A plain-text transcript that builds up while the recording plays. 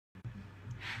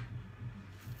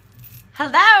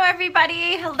Hello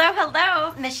everybody,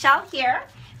 hello, Michelle here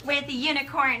with the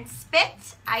Unicorn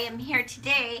SPiT. I am here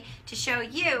today to show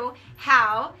you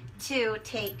how to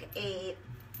take a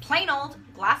plain old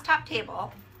glass top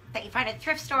table that you find at a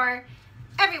thrift store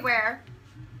everywhere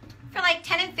for like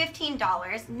 $10 and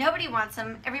 $15. Nobody wants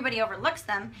them, everybody overlooks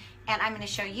them, and I'm going to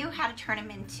show you how to turn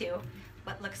them into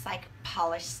what looks like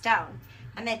polished stone.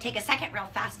 I'm going to take a second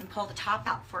real fast and pull the top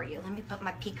out for you. Let me put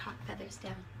my peacock feathers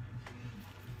down.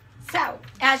 So,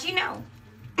 as you know,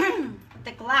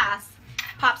 the glass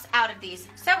pops out of these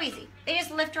so easy. They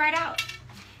just lift right out.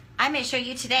 I'm going to show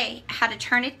you today how to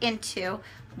turn it into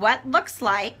what looks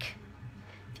like,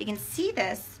 if you can see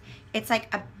this, it's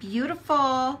like a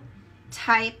beautiful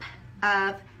type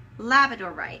of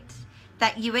labradorite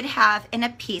that you would have in a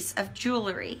piece of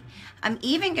jewelry. I'm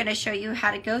even going to show you how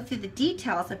to go through the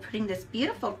details of putting this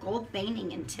beautiful gold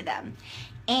veining into them.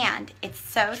 And it's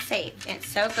so safe and it's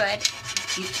so good,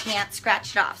 you can't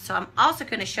scratch it off. So I'm also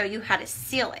going to show you how to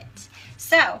seal it.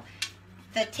 So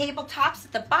the tabletops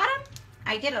at the bottom,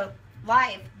 I did a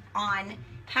live on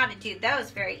how to do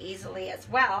those very easily as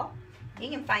well. You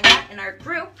can find that in our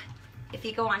group. If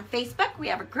you go on Facebook, we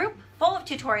have a group full of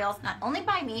tutorials, not only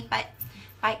by me, but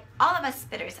by all of us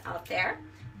spitters out there.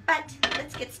 But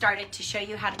let's get started to show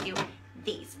you how to do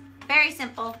these. Very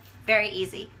simple, very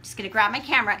easy. Just gonna grab my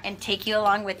camera and take you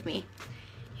along with me.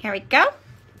 Here we go.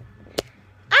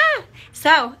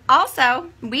 So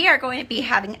also we are going to be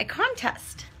having a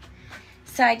contest.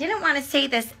 So I didn't want to say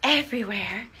this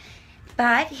everywhere,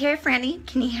 but here, Franny,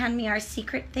 can you hand me our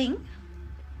secret thing?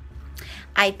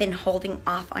 I've been holding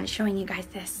off on showing you guys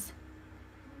this.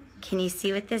 Can you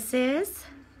see what this is?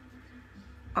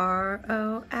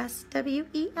 R-O-S-W-E-L-L.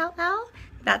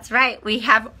 That's right, we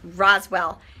have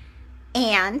Roswell.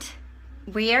 And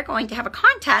we are going to have a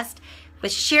contest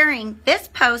with sharing this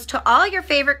post to all your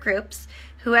favorite groups.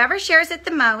 Whoever shares it the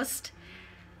most,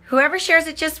 whoever shares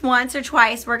it just once or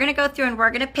twice, we're going to go through and we're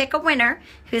going to pick a winner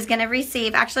who's going to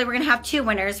receive, actually we're going to have two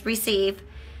winners receive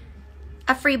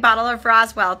a free bottle of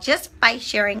Roswell just by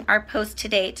sharing our post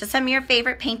today to some of your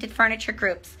favorite painted furniture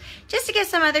groups, just to give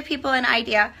some other people an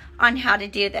idea on how to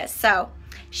do this. So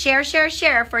share, share,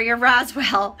 share for your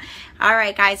Roswell. All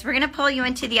right, guys, we're going to pull you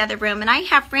into the other room, and I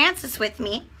have Frances with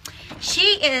me.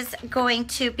 She is going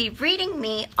to be reading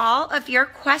me all of your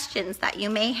questions that you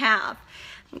may have.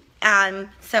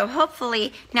 So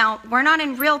hopefully, now we're not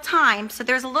in real time, so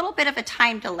there's a little bit of a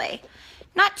time delay.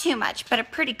 Not too much, but a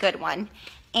pretty good one.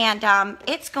 And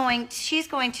she's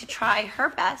going to try her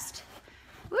best.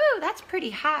 Woo, that's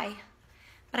pretty high.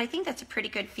 But I think that's a pretty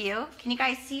good view. Can you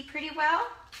guys see pretty well?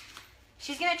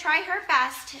 She's going to try her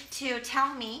best to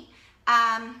tell me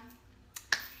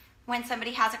when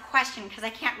somebody has a question, because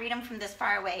I can't read them from this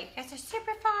far away. You guys are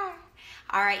super far.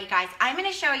 All right, you guys, I'm going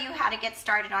to show you how to get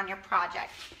started on your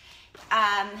project.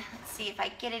 Let's see if I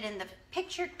get it in the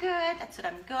picture good. That's what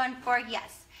I'm going for.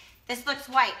 Yes. This looks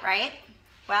white, right?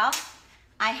 Well,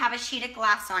 I have a sheet of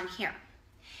glass on here.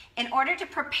 In order to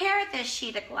prepare this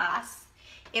sheet of glass,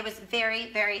 it was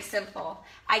very, very simple.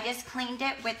 I just cleaned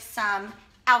it with some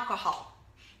alcohol.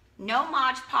 No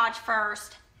Mod Podge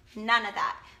first, none of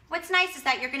that. What's nice is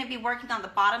that you're going to be working on the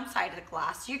bottom side of the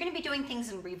glass. So you're going to be doing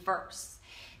things in reverse,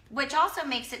 which also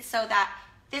makes it so that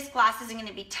this glass isn't going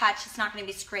to be touched. It's not going to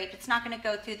be scraped. It's not going to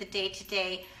go through the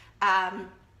day-to-day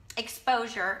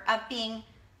exposure of being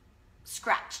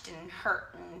scratched and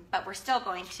hurt, but we're still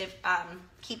going to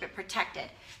keep it protected.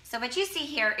 So what you see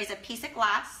here is a piece of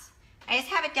glass. I just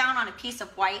have it down on a piece of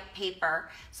white paper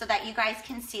so that you guys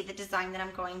can see the design that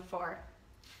I'm going for.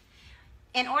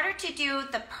 In order to do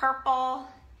the purple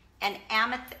and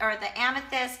the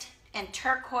amethyst and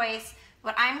turquoise,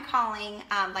 what I'm calling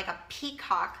like a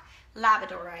peacock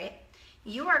labradorite,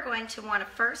 you are going to want to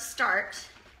first start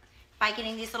by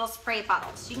getting these little spray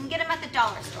bottles. You can get them at the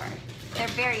dollar store. They're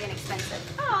very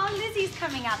inexpensive. Oh, Lizzie's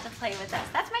coming out to play with us.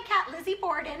 That's my cat, Lizzie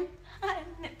Borden.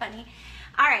 Isn't it funny?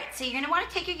 All right, so you're going to want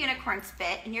to take your Unicorn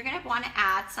SPiT and you're going to want to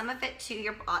add some of it to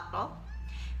your bottle.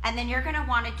 And then you're going to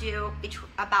want to do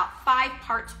about 5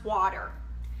 parts water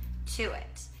to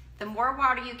it. The more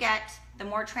water you get, the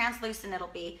more translucent it'll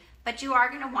be, but you are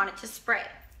going to want it to spray.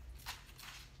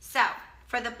 So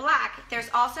for the black, there's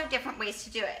also different ways to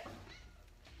do it.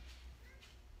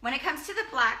 When it comes to the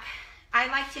black, I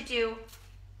like to do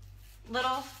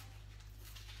little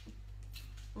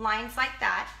lines like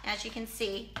that. As you can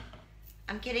see,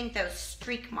 I'm getting those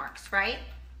streak marks, right?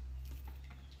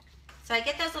 So I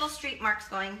get those little streak marks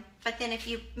going, but then if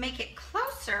you make it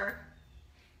closer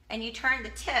and you turn the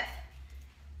tip,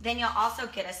 then you'll also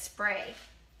get a spray.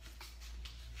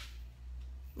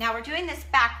 Now we're doing this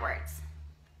backwards.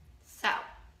 So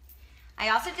I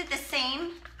also did the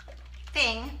same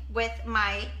thing with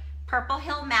my Purple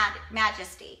Hill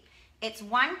Majesty. It's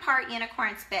 1 part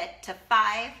unicorn spit to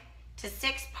 5 to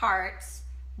 6 parts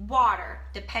water,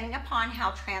 depending upon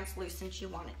how translucent you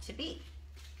want it to be.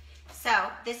 So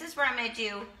this is where I'm going to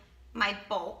do my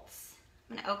bolts.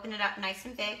 I'm going to open it up nice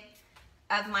and big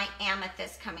of my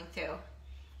amethyst coming through.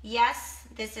 Yes,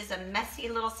 this is a messy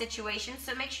little situation,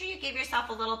 so make sure you give yourself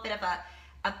a little bit of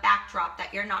a backdrop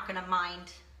that you're not going to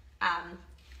mind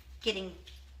getting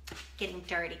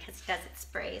dirty, because it does, it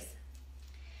sprays.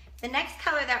 The next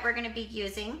color that we're going to be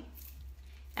using,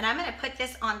 and I'm going to put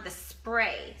this on the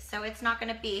spray, so it's not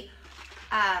going to be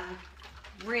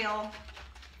real.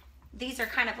 These are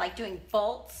kind of like doing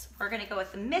bolts. We're going to go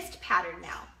with the mist pattern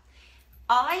now.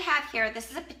 All I have here, this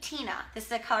is a patina. This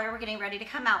is a color we're getting ready to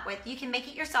come out with. You can make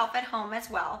it yourself at home as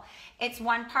well. It's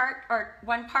 1 part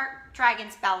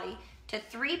dragon's belly to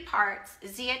 3 parts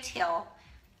zeatil.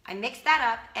 I mixed that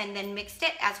up and then mixed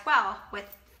it as well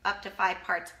with up to 5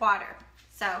 parts water.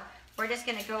 So we're just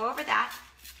gonna go over that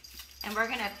and we're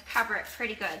gonna cover it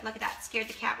pretty good. Look at that, scared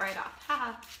the cat right off.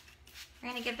 Haha. We're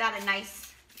gonna give that a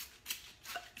nice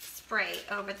spray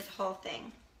over the whole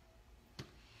thing.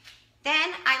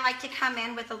 Then I like to come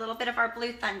in with a little bit of our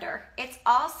Blue Thunder. It's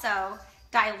also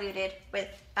diluted with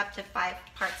up to 5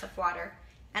 parts of water.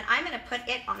 And I'm gonna put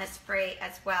it on a spray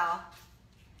as well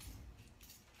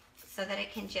so that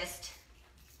it can just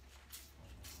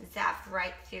zap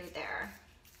right through there.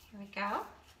 Here we go.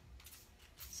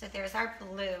 So there's our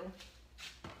blue.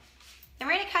 Then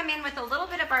we're gonna come in with a little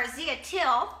bit of our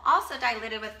zeatil, also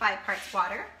diluted with 5 parts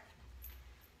water.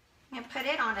 I'm gonna put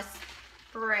it on a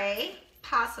spray.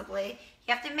 Possibly.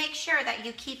 You have to make sure that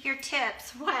you keep your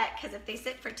tips wet, because if they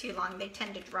sit for too long, they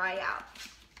tend to dry out.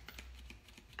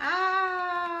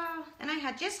 Oh, and I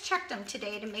had just checked them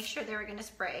today to make sure they were going to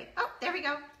spray. Oh, there we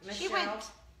go. Michelle, she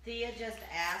went. Thea just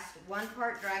asked, 1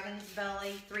 part dragon's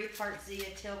belly, 3 parts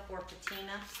zeatil for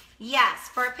patina. Yes,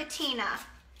 for patina.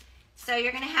 So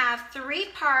you're going to have 3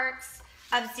 parts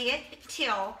of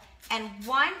zeatil and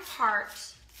 1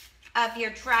 part of your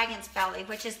dragon's belly,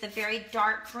 which is the very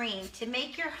dark green, to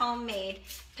make your homemade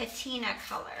patina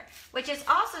color, which is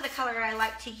also the color I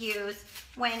like to use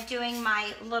when doing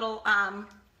my little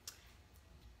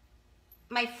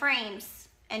my frames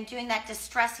and doing that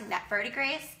distressing, that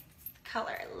verdigris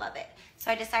color. I love it. So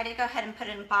I decided to go ahead and put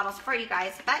it in bottles for you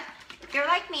guys. But if you're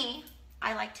like me,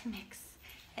 I like to mix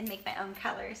and make my own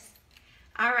colors.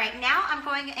 All right, now I'm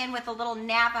going in with a little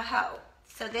Navajo.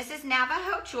 So this is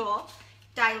Navajo Jewel,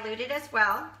 diluted as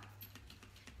well.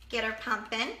 Get our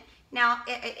pump in. Now,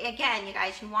 again, you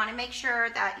guys, you want to make sure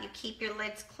that you keep your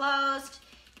lids closed.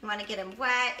 You want to get them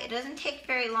wet. It doesn't take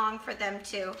very long for them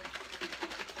to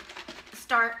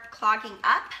start clogging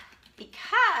up,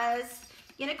 because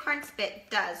unicorn spit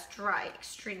does dry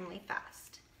extremely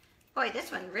fast. Boy,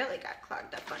 this one really got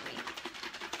clogged up on me.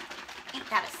 Ain't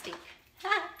that a steep?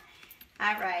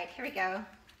 All right, here we go.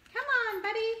 Come on,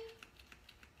 buddy.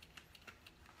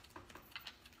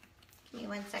 Give me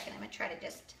 1 second. I'm going to try to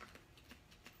just...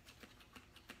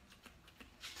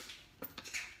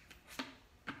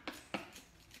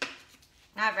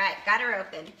 All right, got her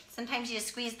open. Sometimes you just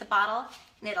squeeze the bottle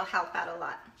and it'll help out a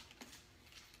lot.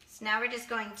 So now we're just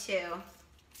going to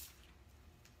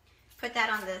put that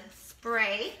on the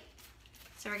spray.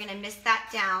 So we're going to mist that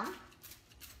down.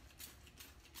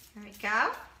 There we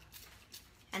go.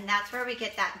 And that's where we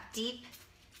get that deep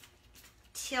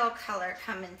teal color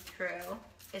coming through,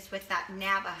 is with that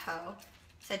Navajo.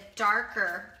 It's a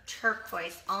darker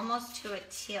turquoise, almost to a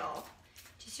teal.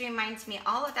 Just reminds me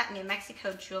all of that New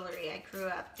Mexico jewelry I grew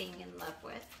up being in love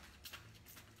with.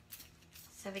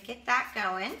 So we get that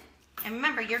going. And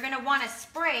remember, you're going to want to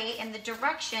spray in the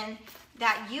direction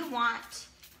that you want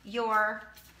your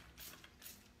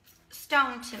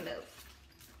stone to move.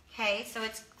 Okay, so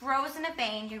it grows in a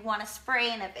vein. You want to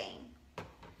spray in a vein. I'm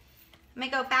going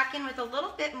to go back in with a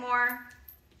little bit more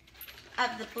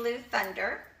of the Blue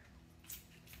Thunder,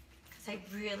 because I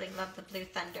really love the Blue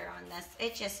Thunder on this.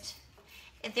 It just,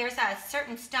 there's a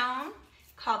certain stone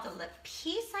called the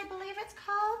lapis, I believe it's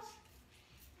called,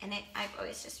 and I've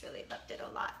always just really loved it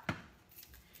a lot.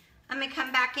 I'm going to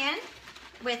come back in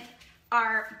with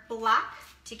our block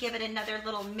to give it another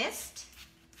little mist.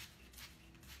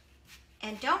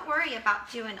 And don't worry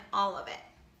about doing all of it.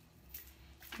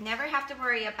 Never have to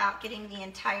worry about getting the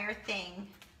entire thing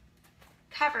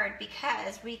covered,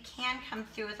 because we can come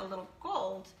through with a little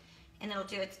gold and it'll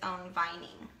do its own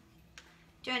vining.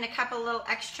 Doing a couple little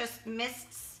extra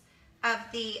mists of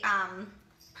the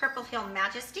Purple Hill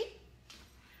Majesty.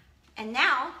 And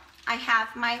now I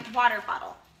have my water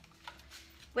bottle.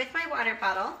 With my water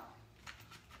bottle,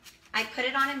 I put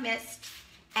it on a mist,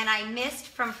 and I mist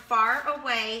from far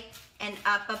away and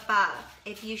up above.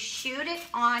 If you shoot it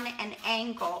on an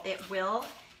angle, it will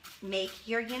make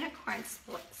your unicorn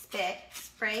spit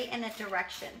spray in a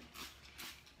direction.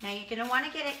 Now you're gonna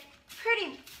wanna get it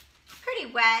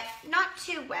pretty wet, not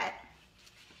too wet.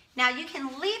 Now you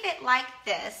can leave it like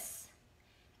this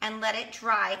and let it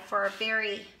dry for a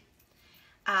very,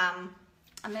 I'm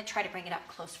gonna try to bring it up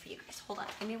close for you guys. Hold on,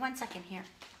 give me 1 second here.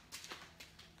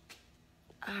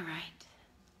 All right.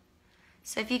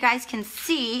 So if you guys can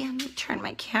see, let me turn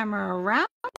my camera around.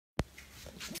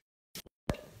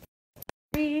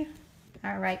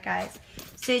 All right, guys.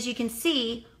 So as you can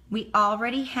see, we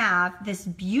already have this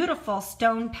beautiful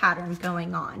stone pattern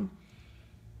going on.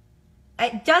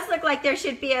 It does look like there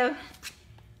should be a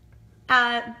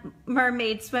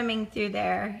mermaid swimming through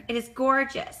there. It is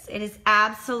gorgeous. It is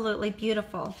absolutely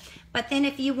beautiful. But then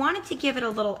if you wanted to give it a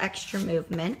little extra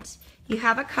movement, you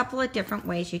have a couple of different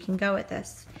ways you can go with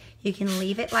this. You can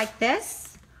leave it like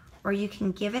this, or you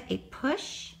can give it a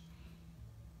push.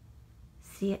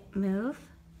 See it move?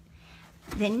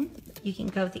 Then you can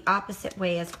go the opposite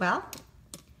way as well,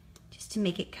 just to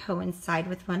make it coincide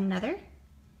with one another.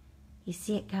 You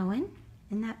see it going?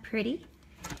 Isn't that pretty?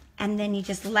 And then you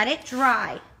just let it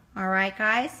dry. All right,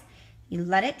 guys? You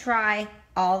let it dry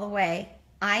all the way.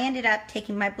 I ended up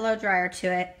taking my blow dryer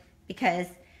to it because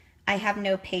I have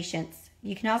no patience.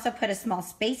 You can also put a small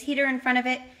space heater in front of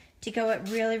it to go it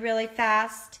really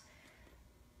fast.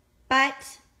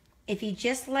 But if you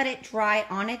just let it dry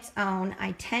on its own,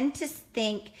 I tend to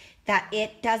think that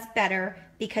it does better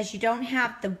because you don't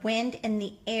have the wind and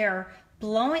the air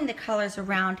blowing the colors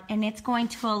around, and it's going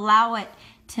to allow it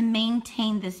to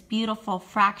maintain this beautiful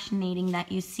fractionating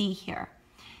that you see here.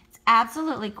 It's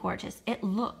absolutely gorgeous. It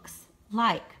looks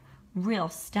like real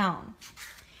stone.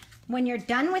 When you're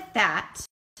done with that,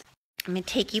 I'm going to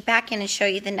take you back in and show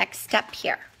you the next step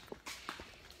here.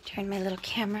 Turn my little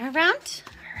camera around.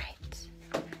 All right.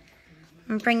 I'm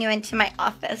going to bring you into my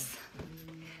office.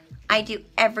 I do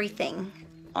everything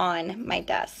on my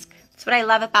desk. That's what I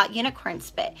love about Unicorn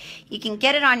Spit. You can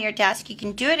get it on your desk, you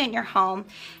can do it in your home,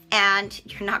 and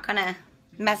you're not going to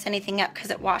mess anything up because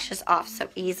it washes off so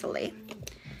easily.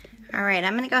 All right,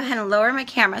 I'm going to go ahead and lower my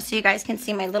camera so you guys can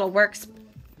see my little work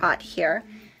spot here.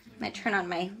 I'm going to turn on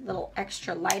my little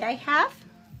extra light I have.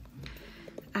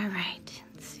 All right,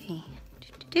 let's see.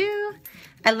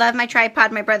 I love my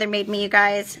tripod my brother made me, you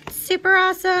guys. It's super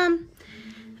awesome.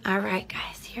 All right,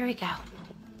 guys, here we go.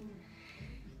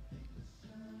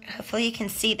 Hopefully you can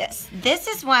see this. This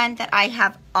is one that I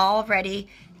have already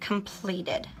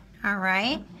completed. All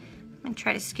right, I'm going to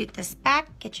try to scoot this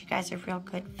back, get you guys a real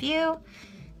good view.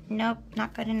 Nope,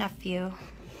 not good enough view.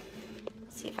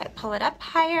 Let's see if I pull it up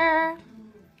higher.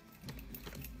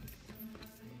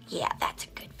 Yeah, that's a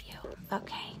good view.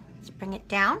 Okay, let's bring it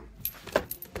down.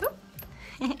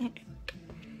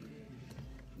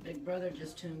 Big brother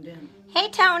just tuned in. Hey,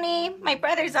 Tony. My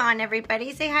brother's on,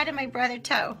 everybody. Say hi to my brother,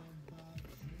 Toe.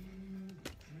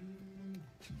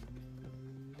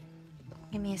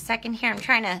 Give me a second here. I'm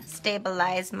trying to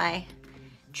stabilize my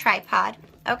tripod.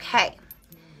 Okay.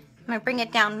 I'm going to bring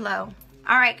it down low.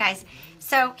 All right, guys.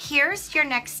 So here's your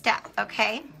next step,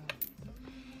 okay?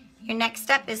 Your next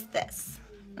step is this.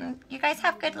 You guys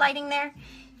have good lighting there?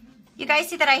 You guys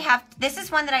see that I have, this is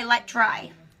one that I let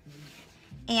dry.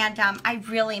 And I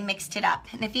really mixed it up.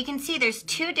 And if you can see, there's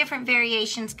two different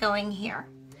variations going here.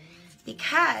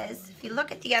 Because if you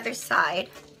look at the other side,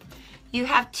 you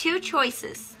have two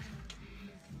choices.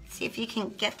 Let's see if you can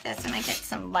get this and I get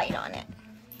some light on it.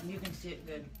 You can see it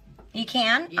good. You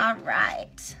can? Yeah. All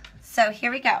right. So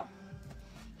here we go.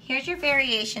 Here's your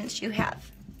variations you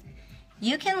have.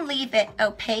 You can leave it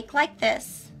opaque like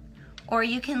this, or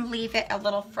you can leave it a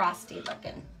little frosty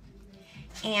looking.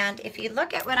 And if you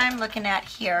look at what I'm looking at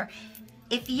here,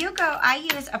 if you go, I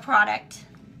use a product,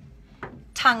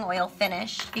 tongue oil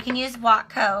finish. You can use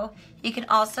Watco. You can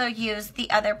also use the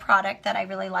other product that I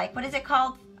really like. What is it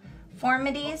called?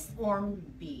 Formities? Form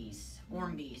bees.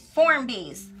 Form bees. Form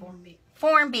bees. Form bees.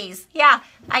 Form bees. Yeah,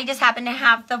 I just happen to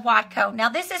have the Watco. Now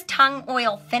this is tongue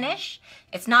oil finish.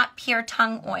 It's not pure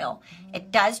tongue oil.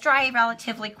 It does dry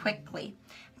relatively quickly,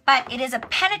 but it is a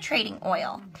penetrating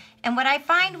oil. And what I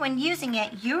find when using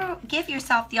it, you give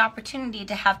yourself the opportunity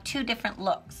to have two different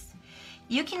looks.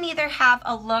 You can either have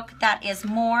a look that is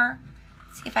more,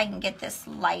 let's see if I can get this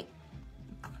light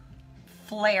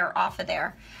flare off of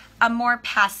there, a more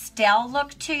pastel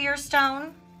look to your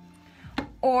stone,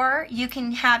 or you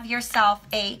can have yourself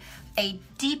a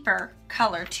deeper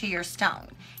color to your stone.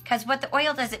 Because what the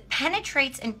oil does, it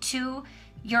penetrates into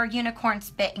your unicorn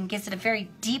spit and gives it a very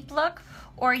deep look,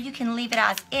 or you can leave it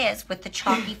as is with the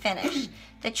chalky finish.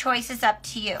 The choice is up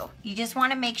to you. You just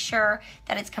want to make sure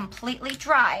that it's completely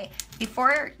dry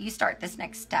before you start this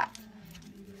next step.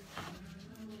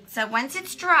 So once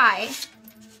it's dry,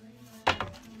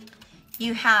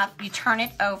 you turn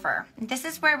it over. This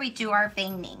is where we do our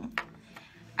veining.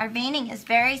 Our veining is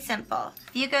very simple.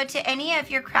 If you go to any of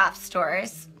your craft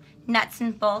stores, nuts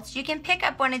and bolts, you can pick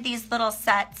up one of these little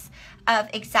sets of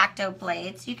X-Acto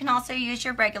blades. You can also use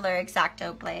your regular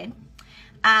X-Acto blade.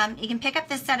 You can pick up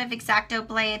this set of X-Acto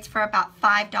blades for about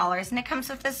 $5, and it comes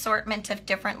with an assortment of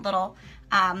different little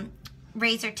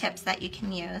razor tips that you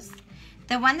can use.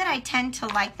 The one that I tend to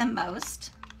like the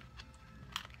most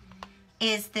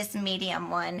is this medium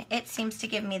one. It seems to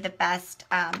give me the best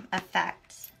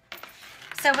effect.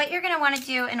 So what you're going to want to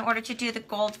do in order to do the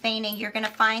gold veining, you're going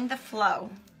to find the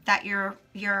flow that your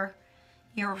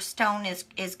stone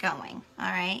is going. All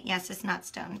right? Yes, it's not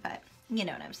stone, but you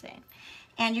know what I'm saying.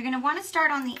 And you're going to want to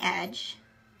start on the edge,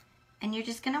 and you're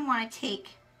just going to want to take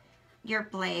your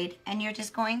blade, and you're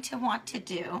just going to want to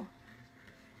do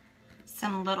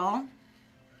some little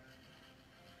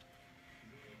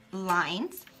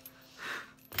lines.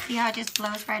 See how it just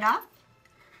flows right off?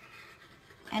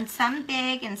 And some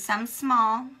big and some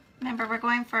small. Remember, we're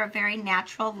going for a very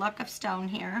natural look of stone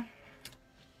here.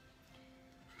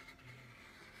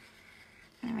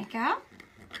 There we go.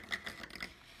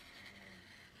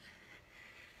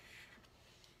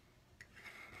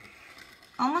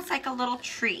 Almost like a little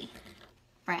tree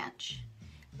branch.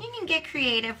 You can get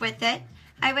creative with it.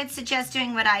 I would suggest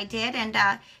doing what I did and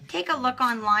take a look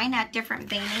online at different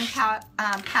veining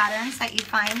patterns that you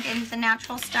find in the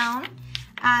natural stone.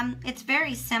 It's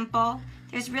very simple.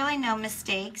 There's really no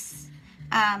mistakes.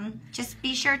 Just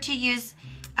be sure to use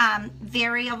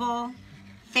variable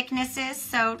thicknesses.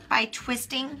 So by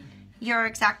twisting your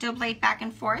X-Acto blade back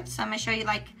and forth, so I'm going to show you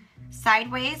like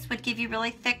sideways would give you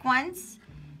really thick ones.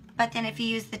 But then if you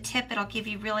use the tip, it'll give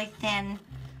you really thin,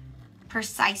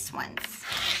 precise ones.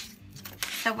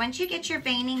 So once you get your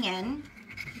veining in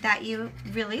that you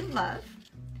really love,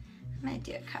 I'm going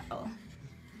to do a couple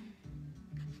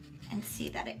and see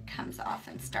that it comes off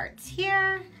and starts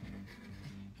here.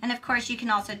 And of course you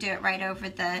can also do it right over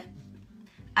the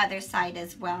other side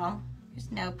as well.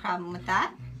 There's no problem with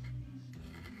that.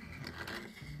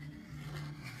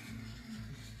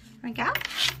 There we go.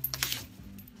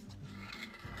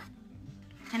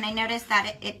 And I notice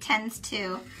that it tends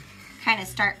to kind of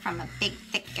start from a big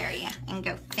thick area and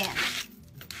go thin.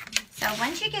 So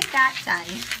once you get that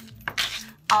done,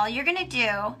 all you're gonna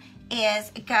do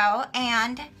is go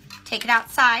and take it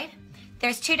outside.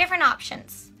 There's two different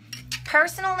options.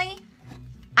 Personally,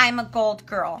 I'm a gold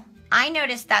girl. I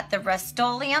noticed that the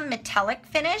Rust-Oleum metallic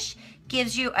finish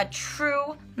gives you a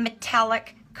true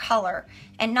metallic color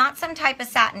and not some type of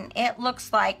satin. It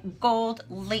looks like gold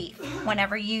leaf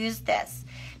whenever you use this.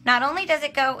 Not only does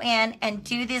it go in and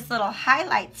do these little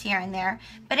highlights here and there,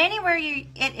 but anywhere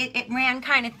it ran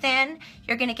kind of thin,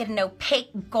 you're going to get an opaque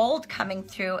gold coming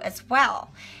through as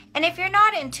well. And if you're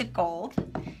not into gold,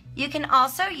 you can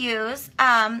also use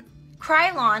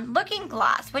Krylon Looking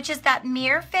Glass, which is that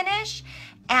mirror finish,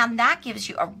 and that gives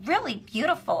you a really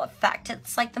beautiful effect.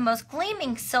 It's like the most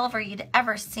gleaming silver you'd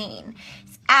ever seen.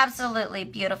 It's absolutely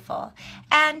beautiful.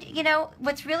 And you know,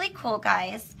 what's really cool,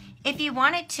 guys, if you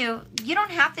wanted to, you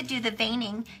don't have to do the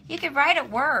veining. You could write a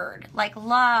word like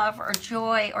love or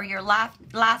joy or your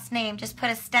last name. Just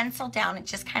put a stencil down and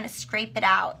just kind of scrape it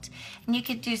out. And you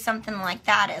could do something like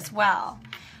that as well.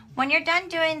 When you're done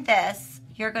doing this,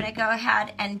 you're going to go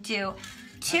ahead and do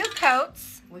 2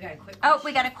 coats. We got a quick question. Oh,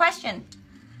 we got a question.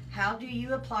 How do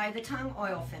you apply the tongue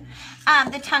oil finish?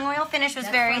 The tongue oil finish was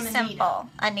very simple,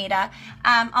 Anita.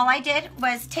 All I did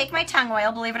was take my tongue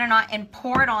oil, believe it or not, and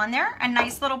pour it on there, a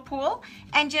nice little pool,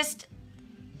 and just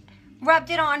rubbed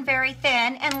it on very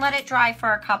thin and let it dry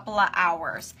for a couple of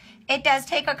hours. It does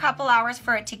take a couple hours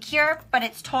for it to cure, but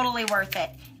it's totally worth it.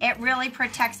 It really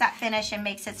protects that finish and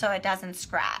makes it so it doesn't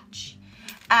scratch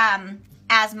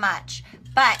as much.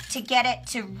 But to get it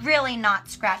to really not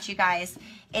scratch, you guys,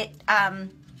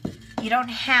 you don't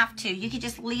have to. You could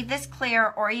just leave this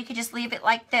clear, or you could just leave it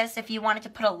like this if you wanted to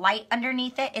put a light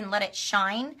underneath it and let it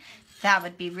shine. That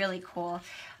would be really cool.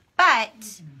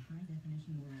 But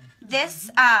this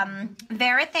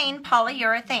Varathane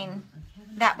polyurethane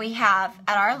that we have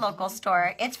at our local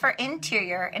store, it's for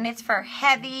interior and it's for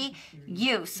heavy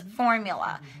use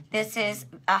formula. This is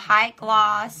a high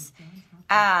gloss.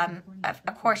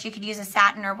 Of course, you could use a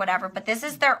satin or whatever, but this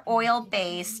is their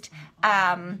oil-based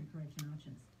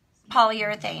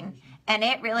polyurethane, and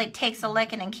it really takes a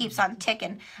licking and keeps on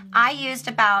ticking. I used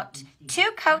about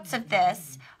 2 coats of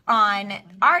this on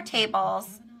our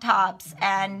tables tops,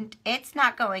 and it's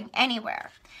not going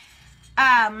anywhere.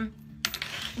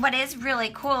 What is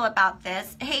really cool about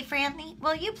this, hey Franny,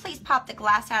 will you please pop the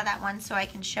glass out of that one so I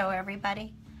can show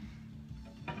everybody?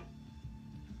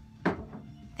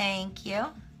 Thank you.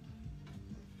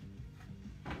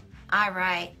 All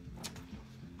right.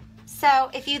 So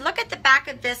if you look at the back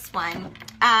of this one,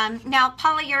 now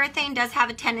polyurethane does have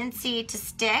a tendency to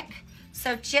stick.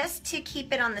 So just to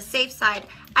keep it on the safe side,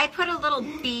 I put a little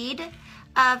bead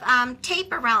of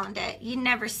tape around it. You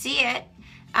never see it,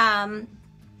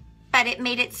 but it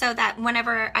made it so that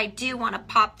whenever I do want to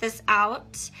pop this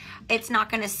out, it's not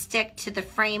going to stick to the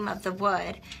frame of the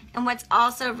wood. And what's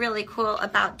also really cool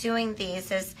about doing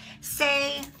these is,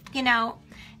 say, you know,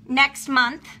 next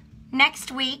month,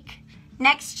 next week,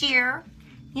 next year,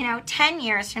 you know, 10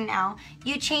 years from now,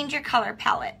 you change your color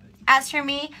palette. As for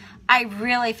me, I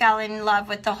really fell in love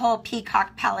with the whole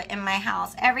peacock palette in my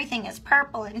house. Everything is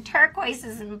purple and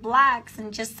turquoises and blacks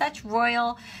and just such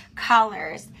royal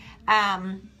colors.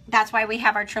 That's why we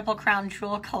have our Triple Crown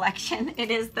Jewel collection.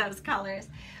 It is those colors.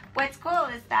 What's cool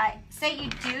is that, say you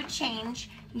do change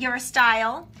your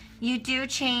style, you do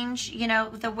change, you know,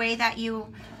 the way that you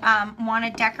want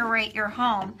to decorate your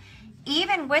home.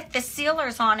 Even with the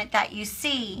sealers on it that you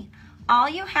see, all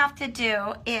you have to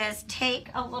do is take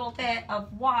a little bit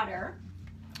of water,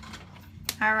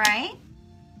 all right?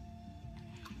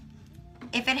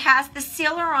 If it has the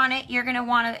sealer on it, you're gonna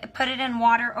wanna put it in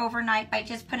water overnight by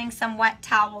just putting some wet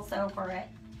towels over it.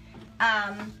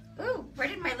 Ooh, where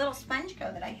did my little sponge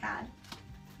go that I had?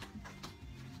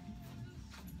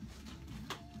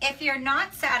 If you're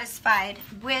not satisfied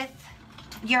with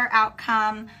your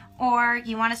outcome, or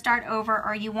you want to start over,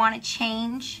 or you want to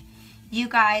change, you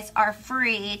guys are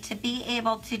free to be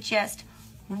able to just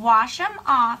wash them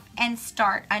off and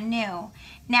start anew.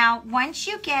 Now, once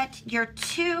you get your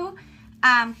two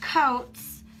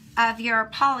coats of your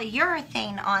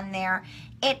polyurethane on there,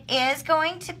 it is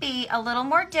going to be a little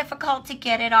more difficult to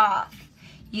get it off.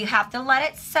 You have to let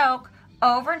it soak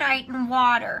overnight in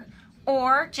water,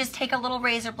 or just take a little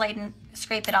razor blade and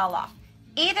scrape it all off.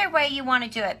 Either way you want to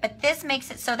do it, but this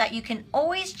makes it so that you can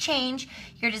always change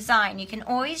your design. You can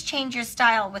always change your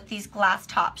style with these glass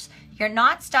tops. You're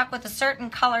not stuck with a certain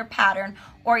color pattern,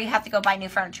 or you have to go buy new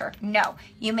furniture. No,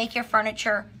 you make your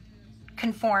furniture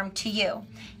conform to you.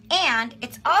 And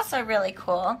it's also really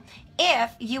cool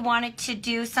if you wanted to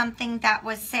do something that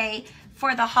was, say,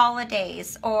 for the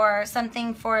holidays, or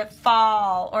something for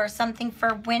fall, or something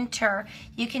for winter.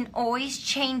 You can always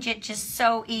change it just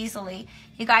so easily.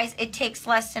 You guys, it takes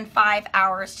less than 5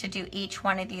 hours to do each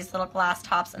one of these little glass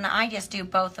tops, and I just do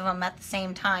both of them at the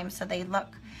same time, so they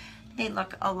look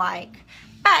alike.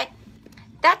 But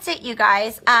that's it, you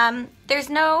guys. There's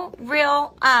no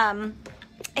real,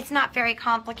 it's not very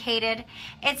complicated.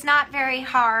 It's not very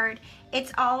hard.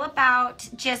 It's all about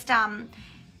just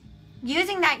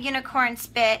using that unicorn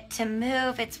spit to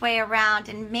move its way around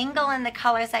and mingle in the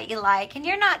colors that you like. And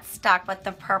you're not stuck with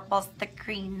the purples, the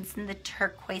greens, and the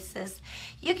turquoises.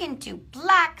 You can do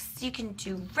blacks, you can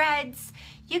do reds,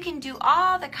 you can do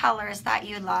all the colors that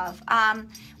you love.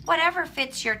 Whatever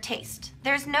fits your taste.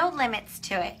 There's no limits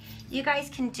to it. You guys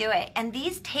can do it. And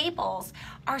these tables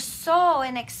are so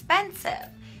inexpensive,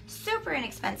 super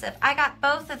inexpensive. I got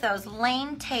both of those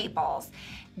Lane tables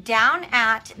down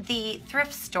at the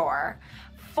thrift store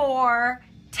for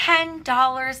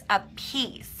 $10 a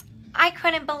piece. I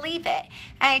couldn't believe it.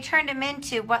 And I turned them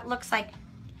into what looks like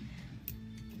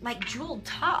jeweled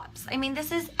tops. I mean,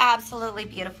 this is absolutely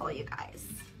beautiful, you guys.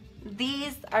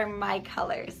 These are my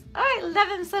colors. Oh, I love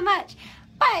them so much.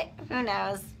 But who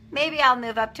knows? Maybe I'll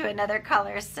move up to another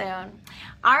color soon.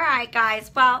 All right, guys.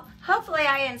 Well, hopefully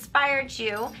I inspired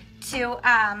you to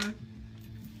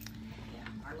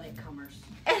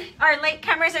our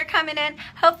latecomers are coming in.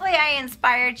 Hopefully I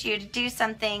inspired you to do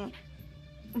something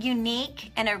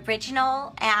unique and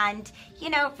original, and, you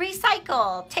know,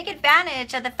 recycle. Take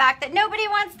advantage of the fact that nobody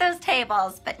wants those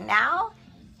tables, but now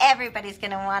everybody's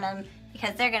going to want them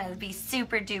because they're going to be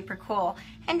super duper cool.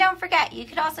 And don't forget, you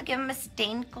could also give them a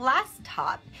stained glass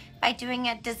top by doing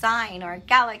a design or a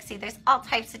galaxy. There's all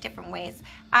types of different ways.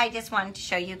 I just wanted to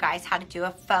show you guys how to do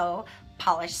a faux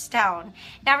polished stone.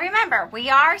 Now remember, we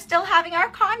are still having our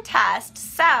contest.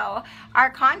 So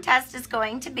our contest is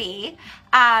going to be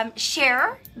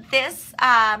share this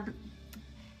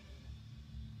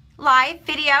live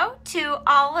video to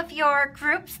all of your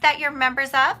groups that you're members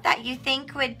of that you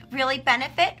think would really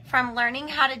benefit from learning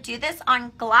how to do this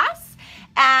on glass.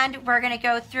 And we're going to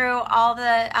go through all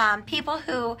the people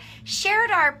who shared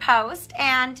our post,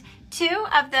 and 2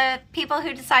 of the people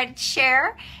who decided to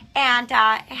share and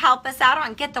help us out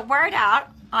on get the word out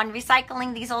on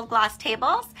recycling these old glass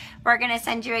tables, we're going to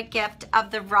send you a gift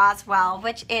of the Roswell,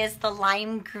 which is the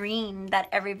lime green that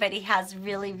everybody has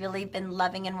really, really been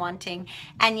loving and wanting.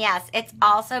 And yes, it's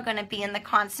also going to be in the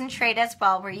concentrate as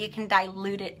well, where you can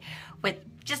dilute it with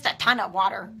just a ton of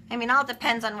water. I mean, all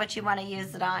depends on what you want to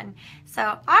use it on. So,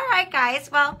 all right, guys.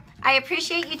 Well, I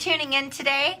appreciate you tuning in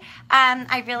today.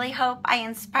 I really hope I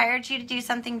inspired you to do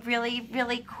something really,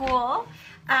 really cool.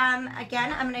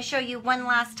 Again, I'm going to show you one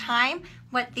last time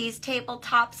what these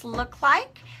tabletops look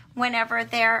like whenever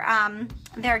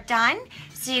they're done,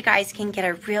 so you guys can get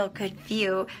a real good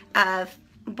view of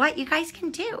what you guys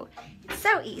can do. It's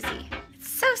so easy. It's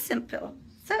so simple.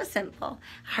 So simple.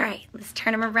 All right, let's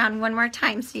turn them around one more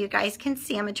time so you guys can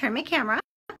see. I'm going to turn my camera.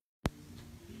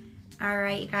 All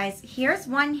right, you guys, here's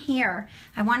one here.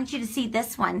 I wanted you to see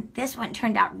this one. This one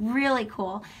turned out really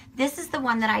cool. This is the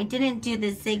one that I didn't do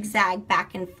the zigzag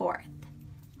back and forth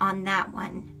on that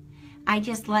one. I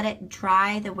just let it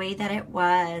dry the way that it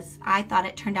was. I thought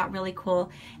it turned out really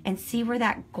cool. And see where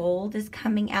that gold is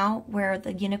coming out, where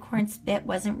the unicorn spit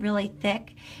wasn't really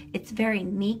thick? It's very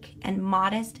meek and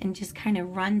modest and just kind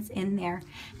of runs in there.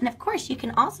 And of course, you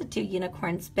can also do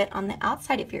unicorn spit on the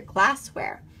outside of your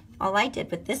glassware. All I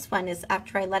did with this one is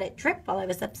after I let it drip while I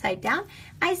was upside down,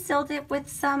 I sealed it with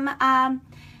some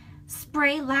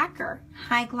spray lacquer,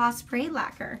 high gloss spray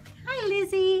lacquer. Hi,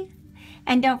 Lizzie.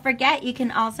 And don't forget, you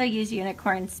can also use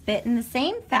unicorn spit in the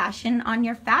same fashion on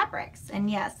your fabrics.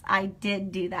 And yes, I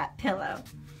did do that pillow.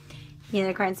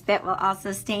 Unicorn spit will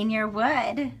also stain your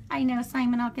wood. I know,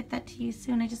 Simon, I'll get that to you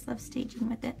soon. I just love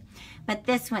staging with it. But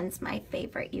this one's my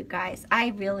favorite, you guys. I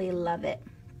really love it.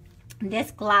 This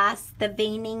glass, the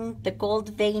veining, the gold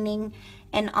veining,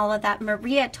 and all of that.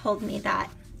 Maria told me that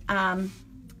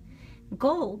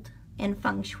gold in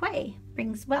feng shui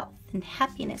brings wealth and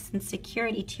happiness and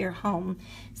security to your home.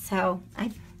 So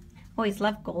I've always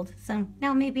loved gold. So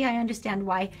now maybe I understand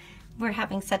why we're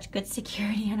having such good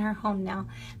security in our home now.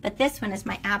 But this one is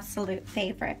my absolute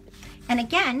favorite. And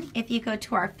again, if you go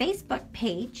to our Facebook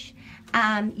page,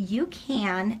 you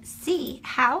can see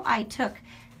how I took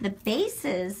the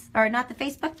bases, or not the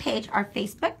Facebook page, our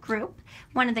Facebook group.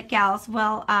 One of the gals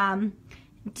will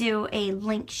do a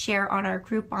link share on our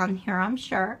group on here, I'm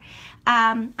sure.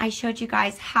 I showed you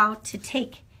guys how to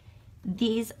take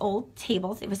these old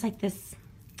tables. It was like this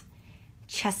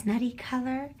chestnutty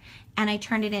color, and I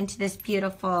turned it into this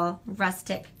beautiful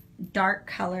rustic dark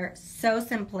color, so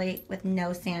simply, with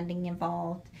no sanding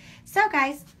involved. So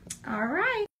guys, all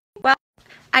right. Well,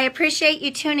 I appreciate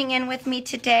you tuning in with me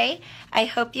today. I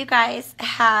hope you guys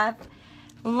have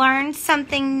learned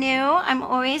something new. I'm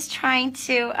always trying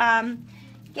to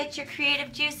get your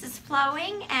creative juices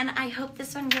flowing, and I hope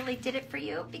this one really did it for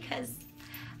you, because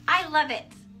I love it.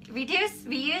 Reduce,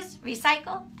 reuse,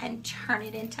 recycle, and turn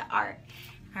it into art.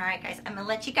 All right, guys, I'm gonna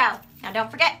let you go. Now, don't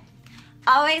forget,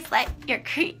 always let your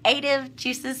creative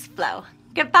juices flow.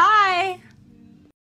 Goodbye.